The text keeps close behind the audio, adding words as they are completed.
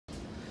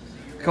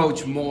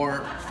Coach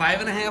Moore,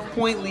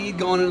 5.5-point lead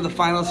going into the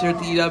finals here at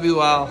the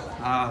EWL.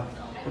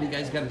 What do you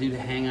guys got to do to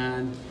hang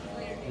on,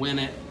 win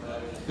it,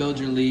 build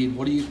your lead?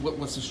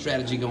 What's the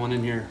strategy going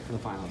in here for the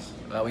finals?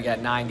 Well, we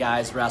got 9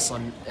 guys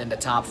wrestling in the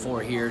top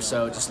 4 here,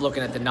 so just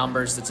looking at the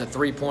numbers, it's a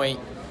 3-point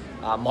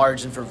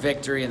margin for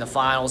victory in the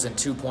finals and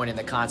 2-point in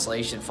the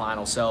consolation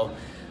final. So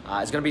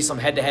it's going to be some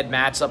head-to-head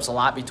matchups, a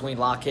lot between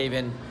Lock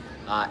Haven,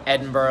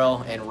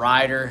 Edinburgh, and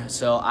Ryder.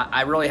 So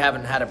I really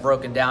haven't had it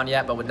broken down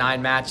yet, but with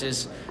 9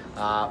 matches,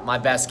 my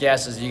best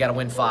guess is you got to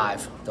win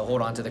 5 to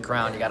hold on to the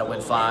crown. You got to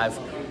win 5.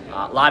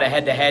 A lot of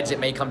head-to-heads. It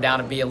may come down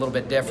and be a little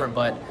bit different,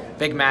 but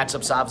big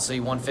matchups. Obviously,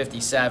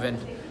 157,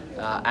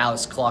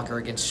 Alice Clucker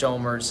against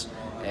Shomers,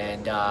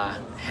 and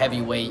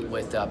heavyweight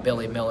with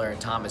Billy Miller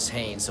and Thomas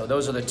Haynes. So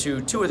those are the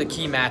two of the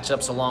key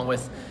matchups, along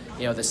with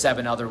the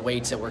 7 other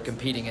weights that we're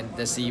competing in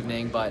this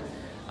evening. But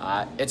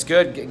it's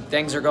good.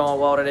 Things are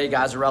going well today.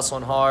 Guys are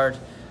wrestling hard.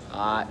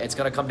 It's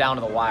going to come down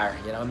to the wire.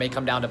 It may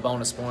come down to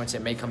bonus points.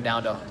 It may come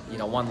down to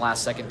one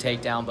last-second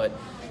takedown. But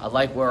I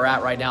like where we're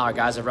at right now. Our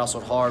guys have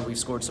wrestled hard. We've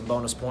scored some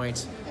bonus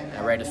points,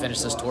 and ready to finish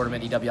this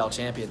tournament EWL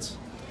champions.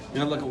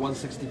 Look at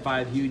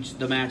 165, huge,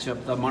 the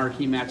matchup, the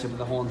marquee matchup of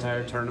the whole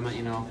entire tournament.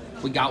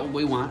 We got what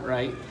we want,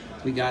 right?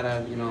 We got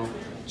a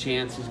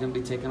Chance who's going to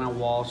be taking on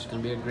Walsh. It's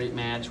going to be a great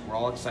match. We're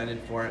all excited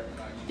for it.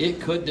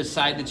 It could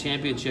decide the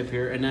championship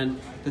here. And then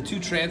the 2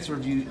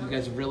 transfers you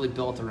guys have really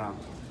built around,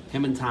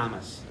 him and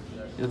Thomas.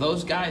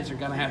 Those guys are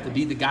going to have to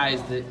be the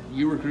guys that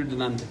you recruited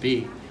them to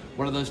be.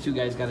 What are those 2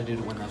 guys got to do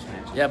to win those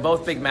matches? Yeah,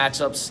 both big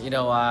matchups.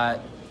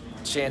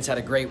 Chance had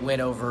a great win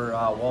over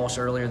Walsh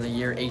earlier in the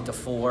year,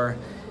 8-4.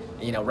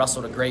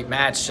 Wrestled a great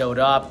match, showed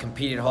up,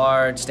 competed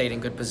hard, stayed in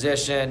good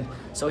position.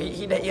 So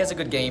he has a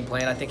good game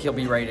plan. I think he'll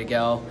be ready to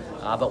go.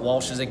 But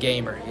Walsh is a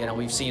gamer.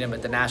 We've seen him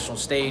at the national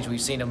stage.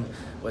 We've seen him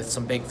with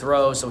some big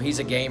throws. So he's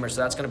a gamer.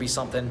 So that's going to be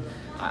something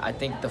I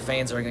think the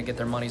fans are going to get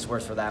their money's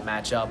worth for that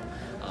matchup.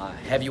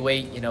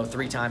 Heavyweight,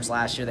 3 times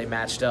last year they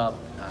matched up.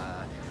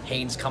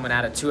 Haynes coming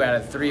out of 2 out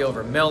of 3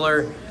 over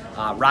Miller.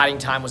 Riding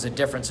time was a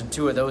difference in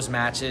 2 of those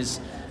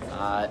matches.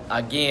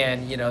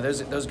 Again,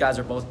 those guys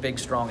are both big,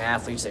 strong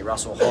athletes. They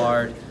wrestle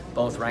hard,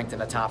 both ranked in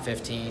the top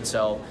 15.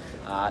 So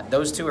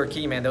those 2 are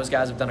key, man. Those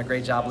guys have done a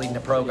great job leading the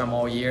program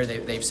all year.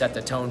 They've set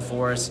the tone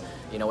for us.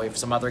 We have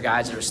some other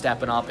guys that are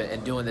stepping up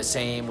and doing the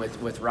same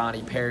with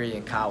Ronnie Perry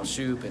and Kyle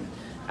Shoup and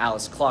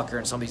Alice Clucker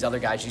and some of these other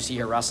guys you see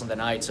here wrestling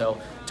tonight.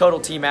 So total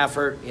team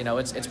effort.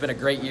 It's been a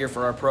great year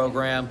for our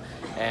program,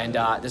 and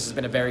this has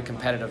been a very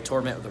competitive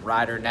tournament with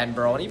Ryder and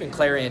Edinburgh and even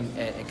Clarion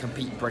and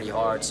competing pretty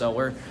hard. So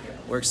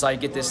we're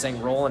excited to get this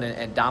thing rolling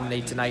and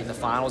dominate tonight in the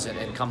finals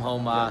and come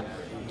home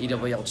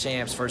EWL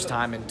champs, first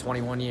time in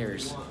 21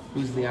 years.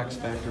 Who's the X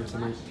factor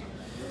tonight?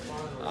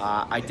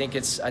 I think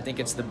it's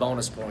the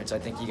bonus points. I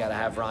think you got to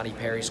have Ronnie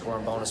Perry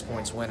scoring bonus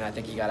points winning. I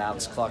think you got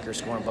Alex Clucker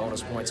scoring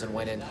bonus points and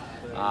winning.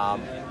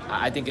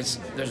 I think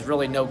there's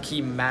really no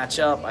key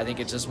matchup. I think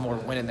it's just more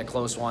winning the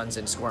close ones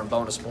and scoring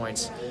bonus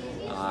points.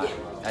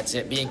 That's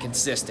it. Being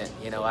consistent.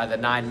 Out of the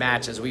 9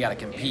 matches, we got to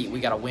compete. We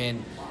got to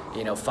win.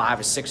 5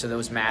 or 6 of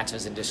those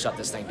matches and just shut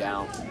this thing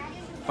down.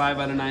 5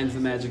 out of 9 is the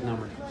magic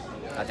number.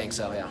 I think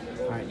so, yeah.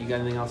 All right, you got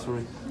anything else for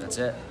me? That's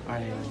it. All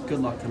right, good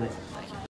luck tonight.